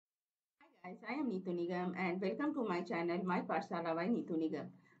Guys, I am Neetu Nigam and welcome to my channel My patshala by Neetu Nigam.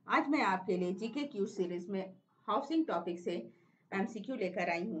 आज मैं आपके लिए GK Q series में housing topic से MCQ लेकर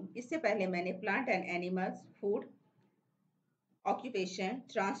आई हूँ। इससे पहले मैंने plant and animals, food, occupation,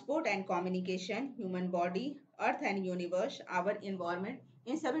 transport and communication, human body, earth and universe, our environment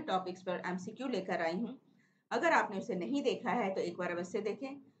इन सभी टॉपिक्स पर एमसीक्यू लेकर आई हूँ। अगर आपने उसे नहीं देखा है तो एक बार अवश्य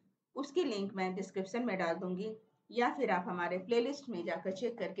देखें। उसकी लिंक मैं डिस्क्रिप्शन में डाल दूंगी या फिर आप हमारे प्लेलिस्ट में जाकर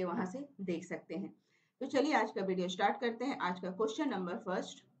चेक करके वहां से देख सकते हैं। तो चलिए आज का वीडियो स्टार्ट करते हैं। आज का question number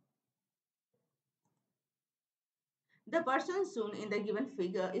first, the person shown in the given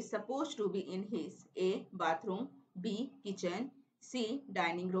figure is supposed to be in his A bathroom, B kitchen, C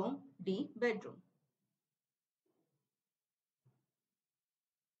dining room, D bedroom.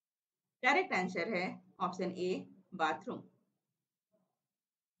 Correct answer है option A bathroom.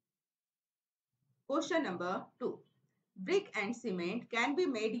 Question number 2, brick and cement can be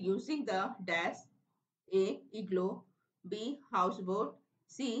made using the dash A igloo, B houseboat,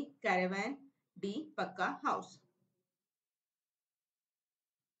 C caravan, D पक्का house.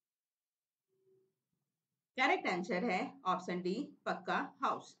 Correct answer है option D पक्का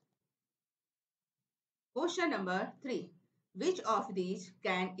house. Question number 3, which of these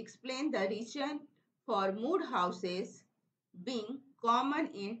can explain the reason for mood houses being common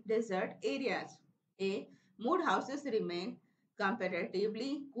in desert areas? A, mood houses remain comparatively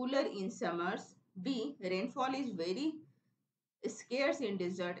cooler in summers. B, rainfall is very scarce in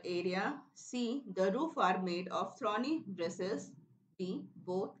desert area. C, the roof are made of thorny bushes. D,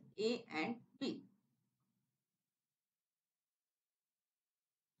 both A and B.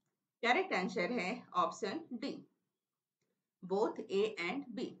 Correct answer है option D both A and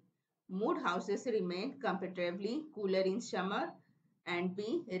B. Mood houses remain comparatively cooler in summer and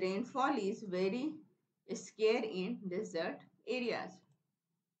B rainfall is very scarce in desert areas.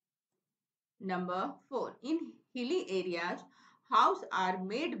 Number 4, in hilly areas houses are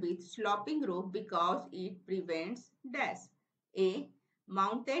made with sloping roof because it prevents dash. A,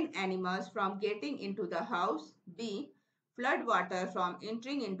 mountain animals from getting into the house. B, flood water from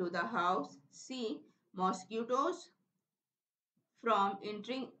entering into the house. C, mosquitoes from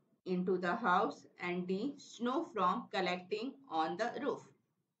entering into the house. And D, snow from collecting on the roof.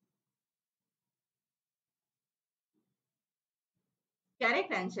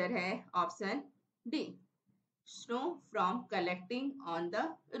 Correct answer है option D snow from collecting on the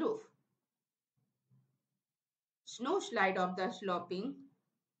roof. Snow slide of the sloping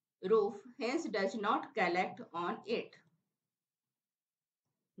roof hence does not collect on it.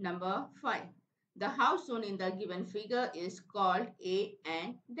 Number 5, the house shown in the given figure is called A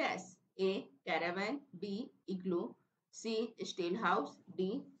and dash. A caravan, B igloo, C steel house,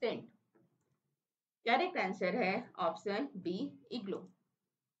 D tent. Correct answer है option B igloo.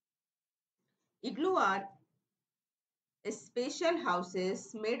 Igloo are special houses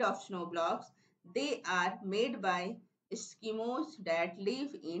made of snow blocks. They are made by Eskimos that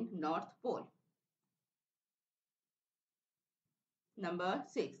live in North Pole. Number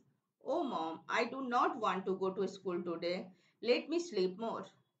 6. Oh mom, I do not want to go to school today. Let me sleep more,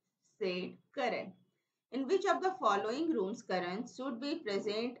 said Karan. In which of the following rooms Karan should be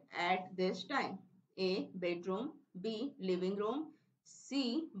present at this time? A. Bedroom, B. Living room,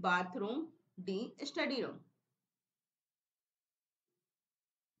 C. Bathroom, D. Study room.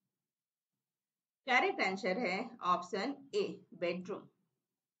 Correct answer है option A bedroom.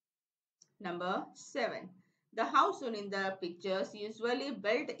 Number 7, the house shown in the pictures usually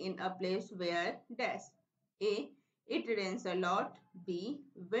built in a place where dash. A, it rains a lot. B,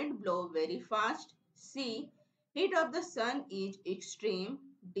 wind blow very fast. C, heat of the sun is extreme.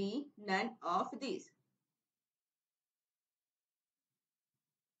 D, none of these.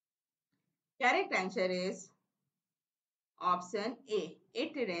 Correct answer is option A,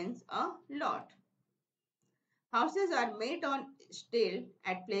 it rains a lot. Houses are made on steel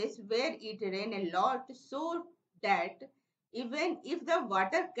at place where it rains a lot so that even if the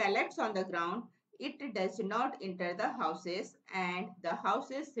water collects on the ground, it does not enter the houses and the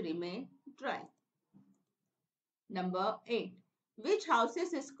houses remain dry. Number 8. Which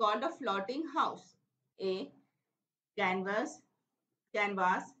houses is called a floating house? A. Canvas,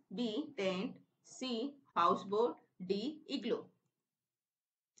 B. Tent, C. Houseboat, D. Igloo.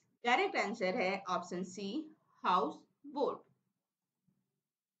 Correct answer है option C house boat.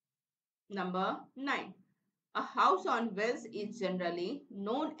 Number 9. A house on wheels is generally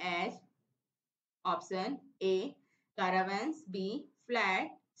known as option A. caravans, B.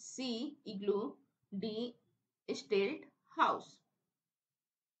 flat, C. igloo, D. stilt house.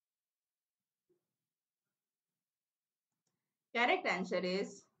 Correct answer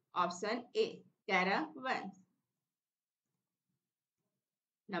is Option A. Caravans.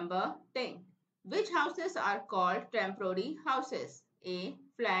 Number 10. Which houses are called temporary houses? A.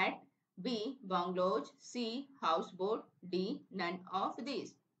 Flat. B. Bungalows. C. Houseboat. D. None of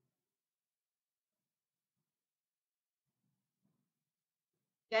these.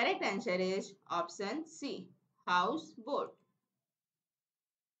 Correct answer is option C. Houseboat.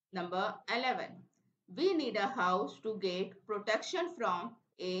 Number 11. We need a house to get protection from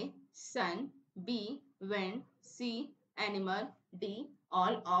A. Sun. B. Wind. C. Animal. D.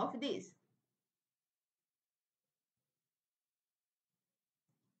 All of these.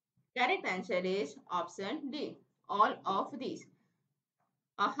 Correct answer is option D. All of these.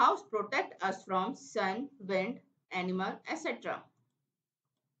 A house protects us from sun, wind, animal, etc.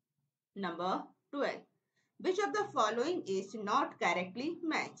 Number 12. Which of the following is not correctly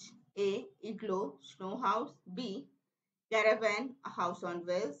matched? A. Igloo, snow house. B. Caravan, a house on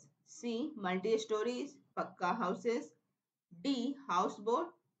wheels. C. Multi-stories, pakka houses. D. Houseboat,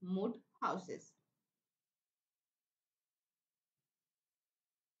 mud houses.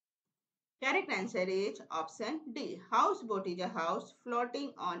 Correct answer is option D. Houseboat is a house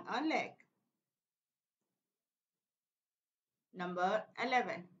floating on a lake. Number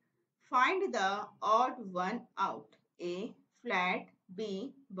 11. Find the odd one out. A. Flat.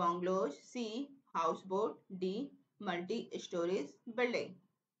 B. Bungalows. C. Houseboat. D. Multi-stories building.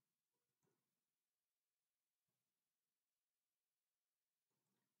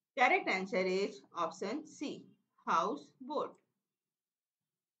 Correct answer is option C. Houseboat.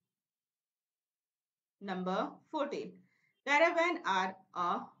 Number 14. Caravan are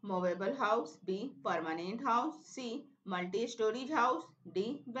a movable house. B. Permanent house. C. Multi-storage house.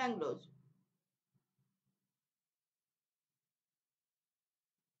 D. Bungalows.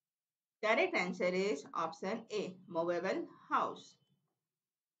 Correct answer is option A. Movable house.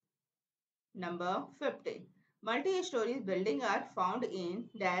 Number 15. Multi-story buildings are found in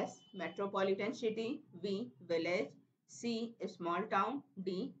dash metropolitan city, B village, C small town,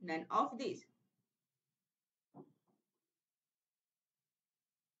 D none of these.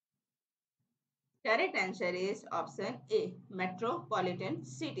 Correct answer is option A. Metropolitan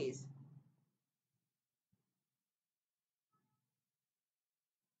cities.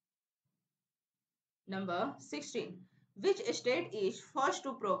 Number 16. Which state is first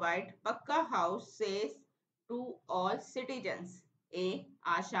to provide Pakka houses to all citizens? A.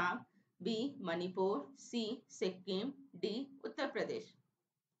 Assam, B. Manipur, C. Sikkim, D. Uttar Pradesh.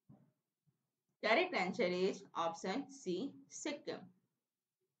 Correct answer is option C. Sikkim.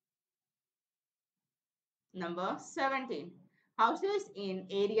 Number 17. Houses in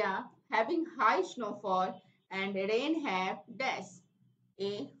area having high snowfall and rain have dash.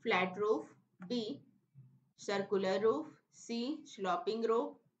 A. Flat roof. B. Circular roof. C. Sloping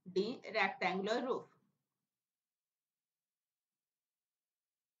roof. D. Rectangular roof.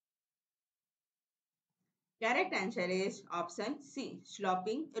 Correct answer is option C.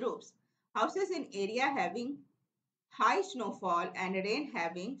 Sloping roofs. Houses in area having high snowfall and rain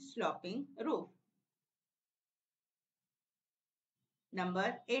having sloping roof.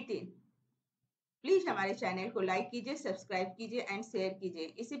 Number 18. Please हमारे channel को like कीजिए, subscribe कीजिए and share कीजिए।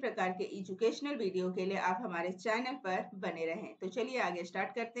 इसी प्रकार के educational video के लिए आप हमारे चैनल पर बने रहें। तो चलिए आगे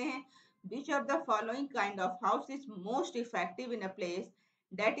स्टार्ट करते हैं। Which of the following kind of house is most effective in a place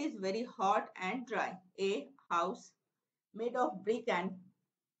that is very hot and dry? A house made of brick and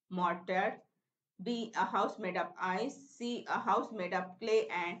mortar. B. A house made of ice. C. A house made of clay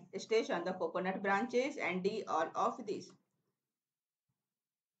and staged on the coconut branches. And D. All of these.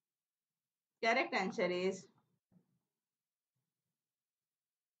 Correct answer is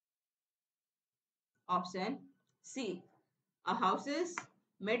option C. A houses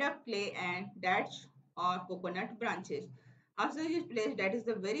made of clay and thatch or coconut branches. Houses is place that is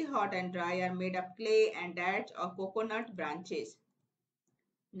the very hot and dry are made of clay and thatch or coconut branches.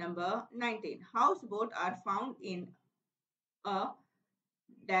 Number 19. Houseboat are found in a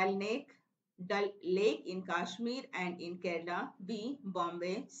Dal Lake, Dal Lake in Kashmir and in Kerala. B.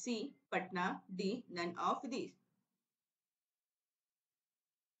 Bombay. C. Patna. D. None of these.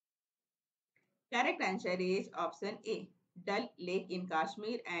 Correct answer is option A. Dal Lake in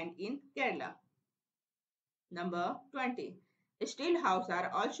Kashmir and in Kerala. Number 20. Still house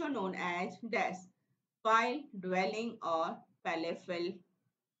are also known as dash, pile, dwelling or palafitte.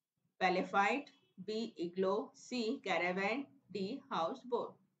 B. Igloo. C. Caravan. D.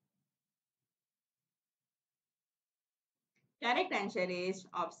 Houseboat. Correct answer is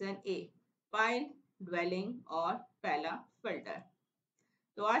option A. Pile, dwelling or palafitte.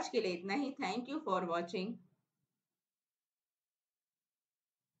 तो आज के लिए इतना ही. Thank you for watching.